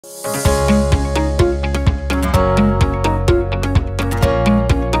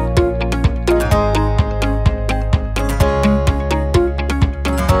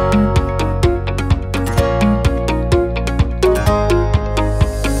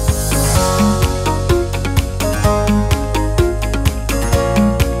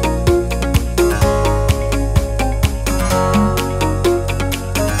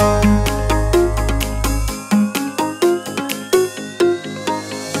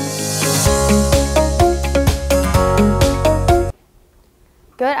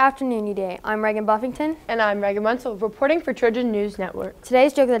Good afternoon, UDA. I'm Reagan Buffington. And I'm Reagan Munsell, reporting for Trojan News Network.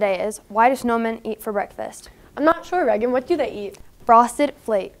 Today's joke of the day is, why do snowmen eat for breakfast? I'm not sure, Reagan. What do they eat? Frosted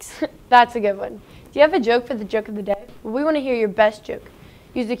flakes. That's a good one. Do you have a joke for the joke of the day? Well, we want to hear your best joke.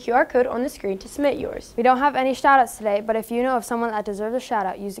 Use the QR code on the screen to submit yours. We don't have any shout-outs today, but if you know of someone that deserves a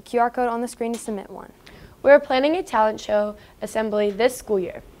shout-out, use the QR code on the screen to submit one. We're planning a talent show assembly this school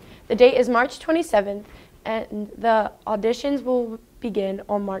year. The date is March 27th, and the auditions will begin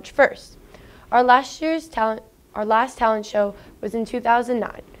on March 1st. Our last talent show was in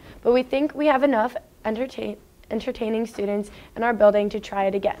 2009, but we think we have enough entertaining students in our building to try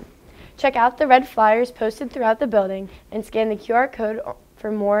it again. Check out the red flyers posted throughout the building and scan the QR code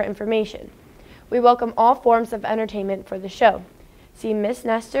for more information. We welcome all forms of entertainment for the show. See Miss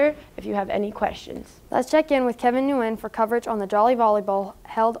Nestor if you have any questions. Let's check in with Kevin Nguyen for coverage on the Jolly Volleyball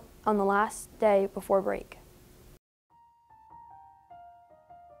held on the last day before break.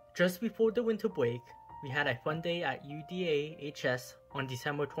 Just before the winter break, we had a fun day at UDA-HS on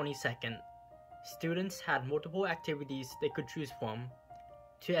December 22nd. Students had multiple activities they could choose from.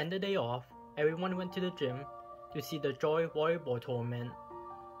 To end the day off, everyone went to the gym to see the Joy Volleyball Tournament.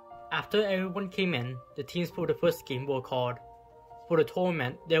 After everyone came in, the teams for the first game were called. For the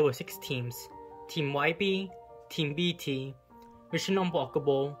tournament, there were 6 teams: Team YB, Team BT, Mission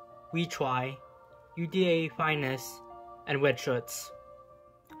Unblockable, We Try, UDA Finest, and Red Shirts.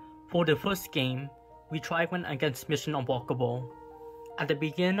 For the first game, We Try went against Mission Unblockable. At the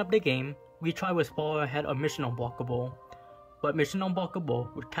beginning of the game, We Try was far ahead of Mission Unblockable, but Mission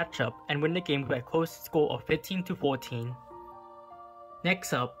Unblockable would catch up and win the game with a close score of 15-14.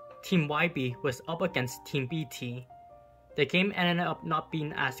 Next up, Team YB was up against Team BT. The game ended up not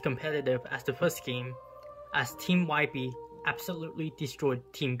being as competitive as the first game, as Team YB absolutely destroyed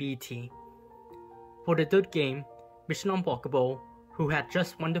Team BT. For the third game, Mission Unblockable, who had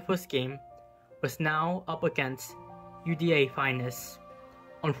just won the first game, was now up against UDA Finest.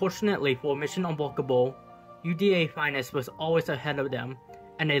 Unfortunately for Mission Unblockable, UDA Finest was always ahead of them,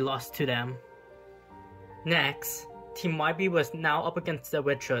 and they lost to them. Next, Team YB was now up against the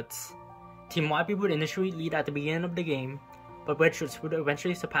Red Shirts. Team YB would initially lead at the beginning of the game, but Red Shirts would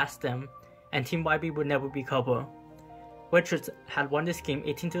eventually surpass them, and Team YB would never recover. Red Shirts had won this game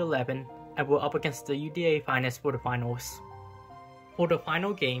 18-11 and were up against the UDA Finest for the finals. For the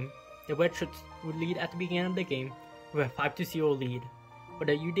final game, the Red Shirts would lead at the beginning of the game with a 5-0 lead, but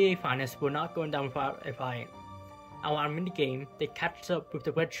the UDA Finest were not going down without a fight. Around mid-game, they catched up with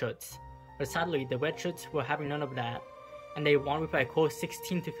the Red Shirts, but sadly the Red Shirts were having none of that, and they won with a close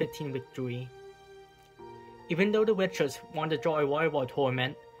 16-15 victory. Even though the Red Shirts won the Joy Volleyball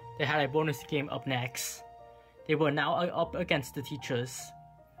Tournament, they had a bonus game up next. They were now up against the teachers.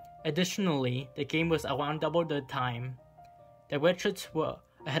 Additionally, the game was around double the time. The Red Shirts were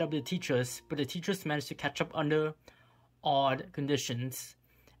ahead of the teachers, but the teachers managed to catch up under odd conditions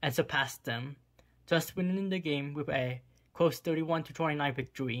and surpassed them, thus winning the game with a close 31-29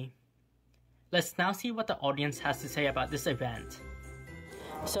 victory. Let's now see what the audience has to say about this event.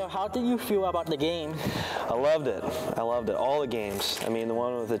 So how did you feel about the game? I loved it. I loved it. All the games. I mean, the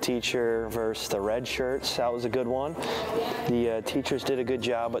one with the teacher versus the Red Shirts, that was a good one. The teachers did a good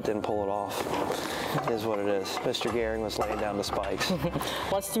job, but didn't pull it off. It is what it is. Mr. Gehring was laying down the spikes.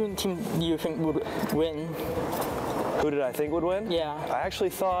 What student team do you think would win? Who did I think would win? Yeah. I actually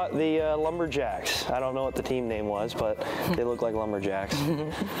thought the Lumberjacks. I don't know what the team name was, but they look like Lumberjacks.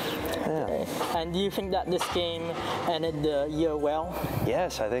 Yeah. Okay. And do you think that this game ended the year well?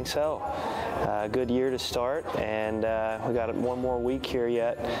 Yes, I think so. Good year to start, and we got one more week here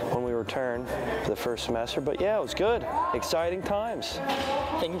yet when we return for the first semester. But yeah, it was good. Exciting times.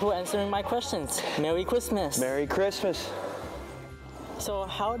 Thank you for answering my questions. Merry Christmas. Merry Christmas. So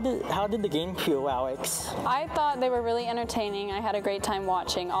how did the game feel, Alex? I thought they were really entertaining. I had a great time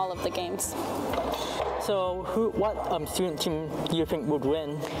watching all of the games. So what student team do you think would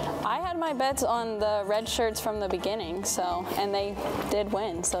win? I had my bets on the red shirts from the beginning, and they did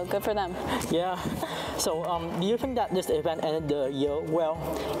win, so good for them. Yeah. So do you think that this event ended the year well?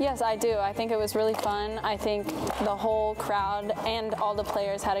 Yes, I do. I think it was really fun. I think the whole crowd and all the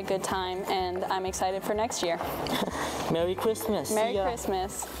players had a good time, and I'm excited for next year. Merry Christmas. Merry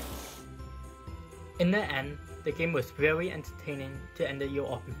Christmas. In the end, the game was very entertaining to end the year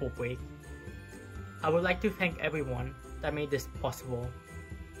off before break. I would like to thank everyone that made this possible.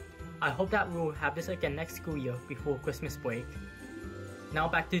 I hope that we will have this again next school year before Christmas break. Now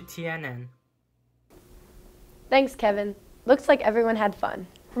back to TNN. Thanks, Kevin. Looks like everyone had fun.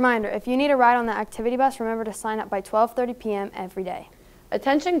 Reminder, if you need a ride on the activity bus, remember to sign up by 12:30 p.m. every day.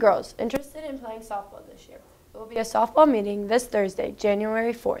 Attention girls interested in playing softball this year. There will be a softball meeting this Thursday,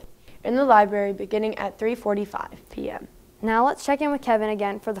 January 4th, in the library beginning at 3:45 p.m. Now let's check in with Kevin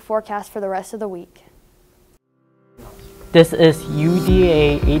again for the forecast for the rest of the week. This is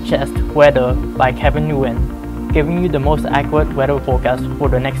UDA-HS weather by Kevin Nguyen, giving you the most accurate weather forecast for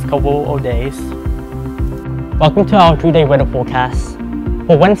the next couple of days. Welcome to our 3-day weather forecast.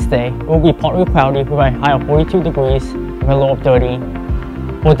 For Wednesday, it will be partly cloudy with a high of 42 degrees and a low of 30.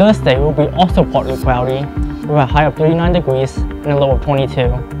 For Thursday, it will be also partly cloudy with a high of 39 degrees and a low of 22.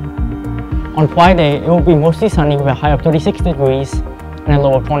 On Friday, it will be mostly sunny with a high of 36 degrees and a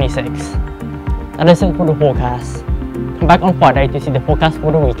low of 26. That is it for the forecast. Come back on Friday to see the forecast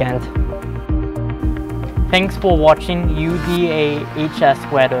for the weekend. Thanks for watching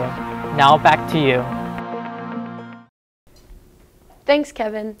UDA-HS weather. Now back to you. Thanks,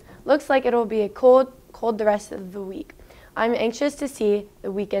 Kevin. Looks like it'll be a cold the rest of the week. I'm anxious to see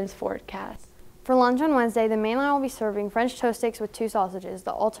the weekend's forecast. For lunch on Wednesday, the main line will be serving French toast sticks with 2 sausages.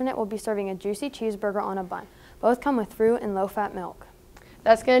 The alternate will be serving a juicy cheeseburger on a bun. Both come with fruit and low-fat milk.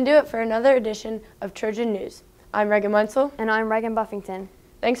 That's going to do it for another edition of Trojan News. I'm Reagan Munsell. And I'm Reagan Buffington.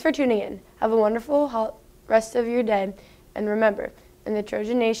 Thanks for tuning in. Have a wonderful rest of your day. And remember, in the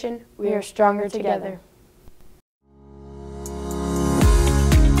Trojan Nation, we are stronger together.